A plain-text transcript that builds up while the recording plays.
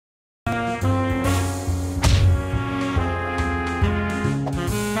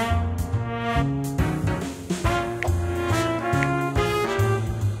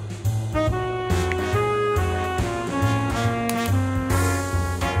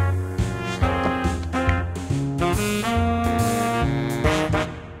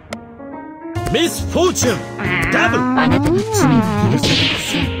ミスフォーチュンダブル。あなたの罪は許されま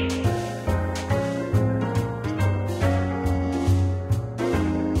せん。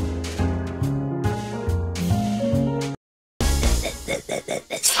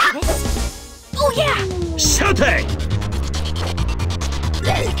シャタイ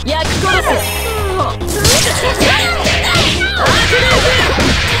焼き殺す。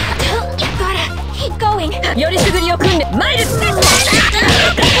よりすぐりを組んで参る。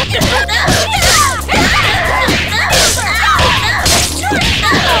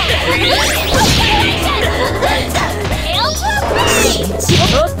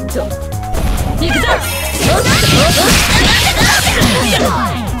おっと行くぞ。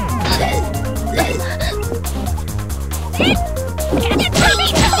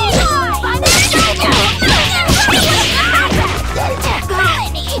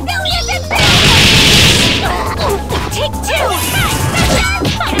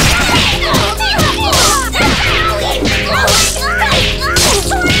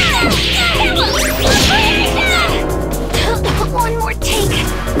One more take.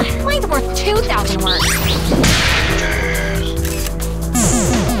 Mine's worth 2,000 words.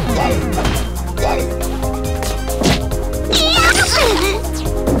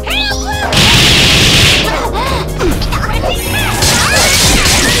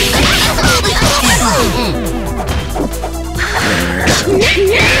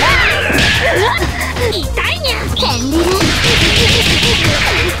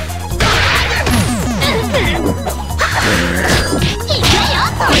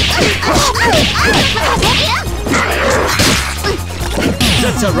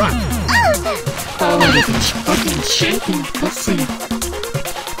 That's a rock. 哀れでちっぽけなシュートの個性。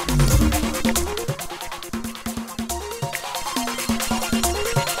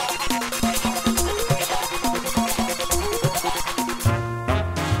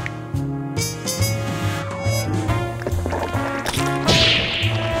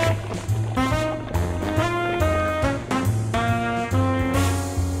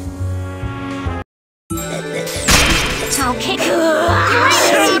Okay.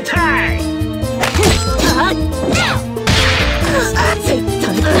 Showtime!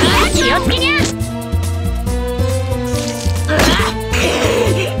 気をつけにゃ。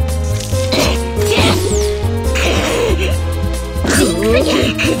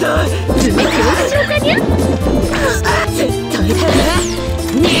行くぞ。爪恐怖症かにゃ。絶対だ。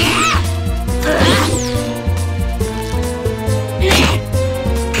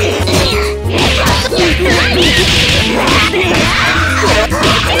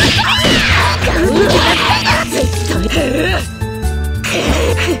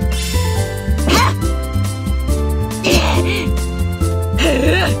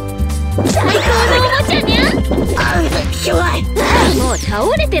最高のおもちゃにゃ。もう倒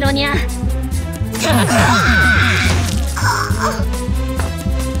れてろにゃ。スク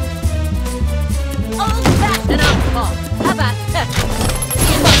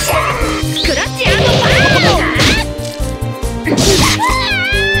ラッチアンドファイヤー。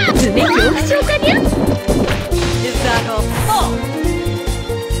爪恐怖症かにゃ。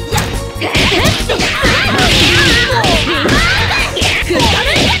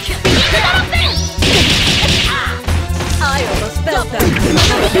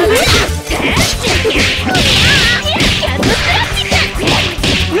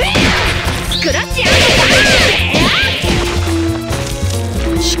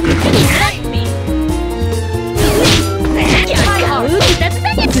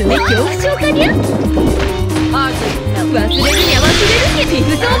爪恐怖症かにゃ。忘れるにゃ忘れるにゃ。フィ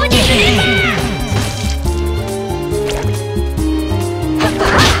フゾームに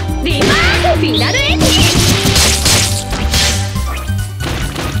リマークフィナルエッジ。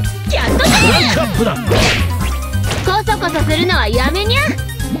キャットカップだ。コソコソするのはやめにゃ。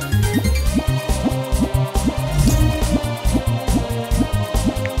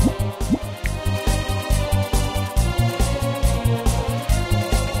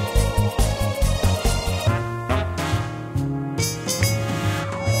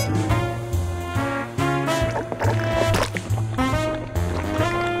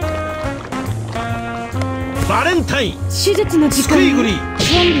バレンタイン手術の時スクイグリ準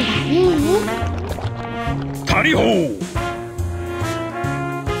備はいい？タリホー。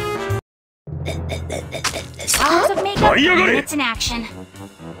Hours of makeup, 舞い上がれ。 minutes in action.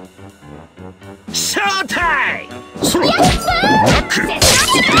 シャータイム。ソロナック。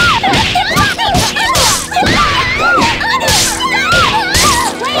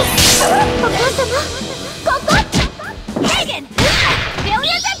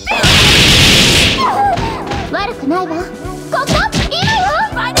悪くないわ。ここいいわ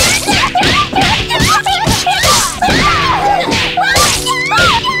よ。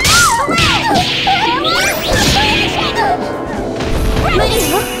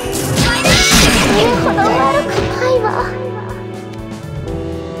よ。言うほど悪くないわ。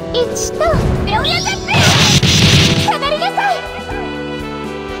1と下がりなさい。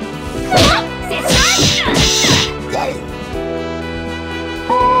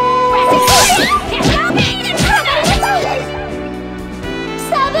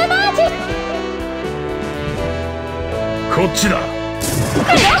サブマージ。こっちだ。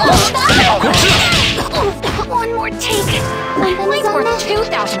One more take. Mine's worth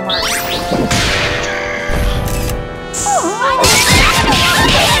 2,000 words. Oh.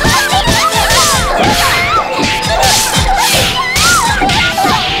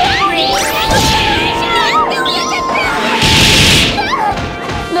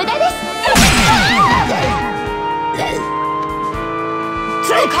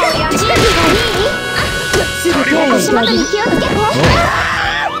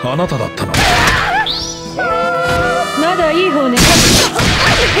 あなただったの。まだいい方ね。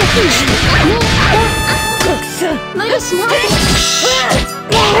無理しないで。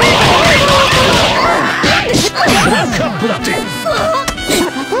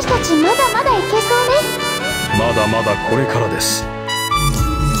私たちまだまだいけそうね。まだまだこれからです。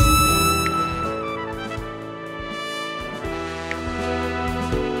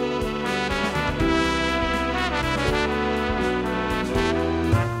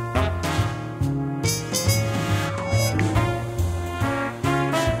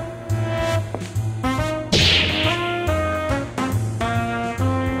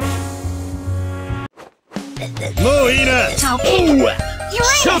もういいな。ショ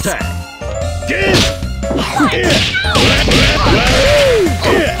ータイム。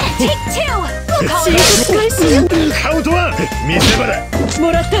カウントワン。見せ場だ。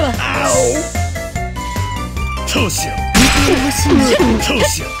もらったわ。どうしよう。どう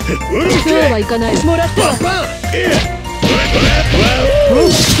しよう。そうはいかない。もらったわ。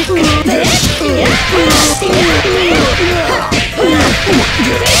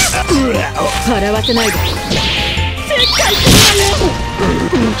笑わせないで。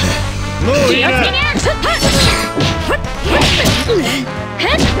もういいな。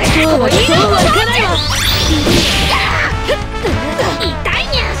そうはいかないわ。痛い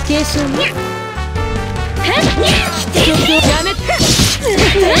にゃ。継承ね。やめて。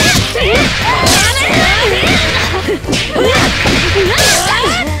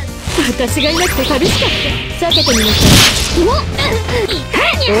私がいなくて寂しかった。避けてみなさ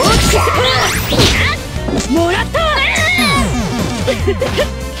い。もらったわ。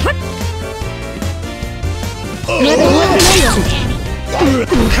まだ終わってないわ。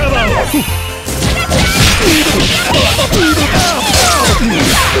カバー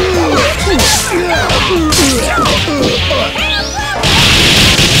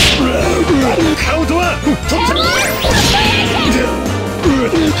カウントワン。取った。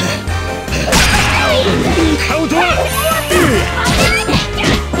カウントワン。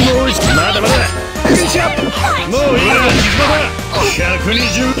もう一度。まだまだ。フィニッシュアップ。もういいな。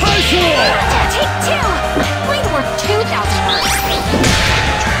120パーソン。Take 2. Mine's worth 2,000 words.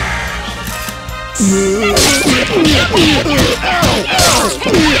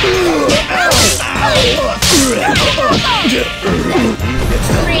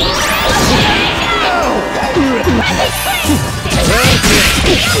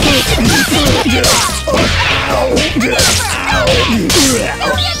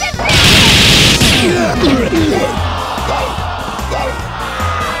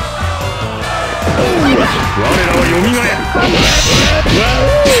我らはよみがえる。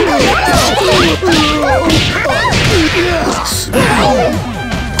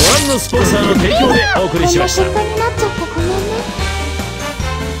ご覧のスポンサーの提供でお送りしました。こんな結果になっちゃってごめんね。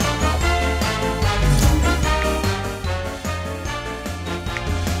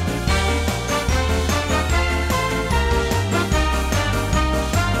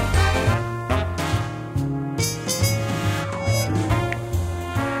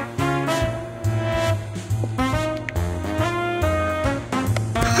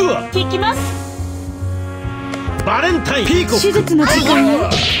聞きます。バレンタインピーコック。手術の時間よ。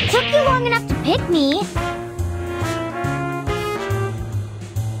Took you long enough to pick me.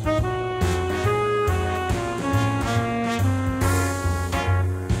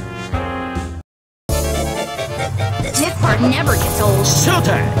 This part never gets old. ショー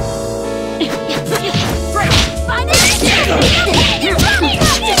タイム。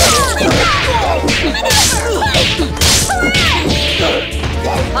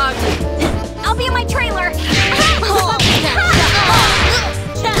I'll be in my trailer.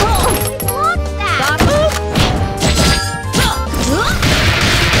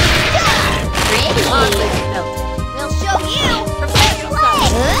 We'll show you.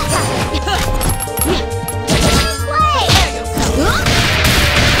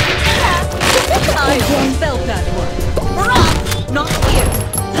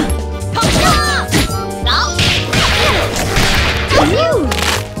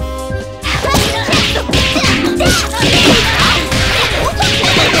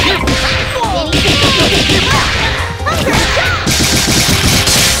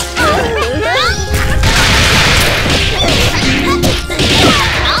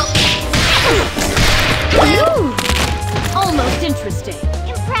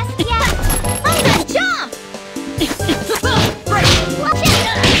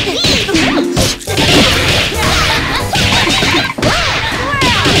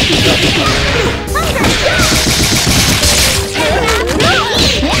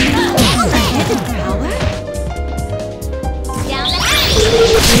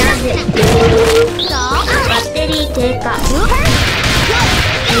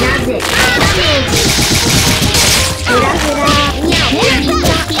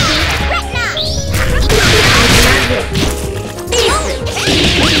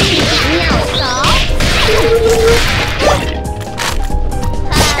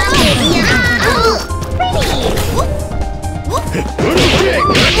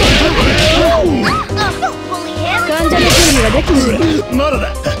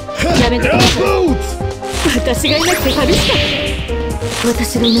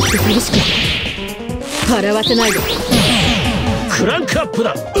 私がいなくて寂しくない。笑わせないで。クランクアップ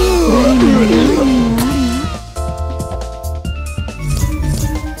だ。誰にも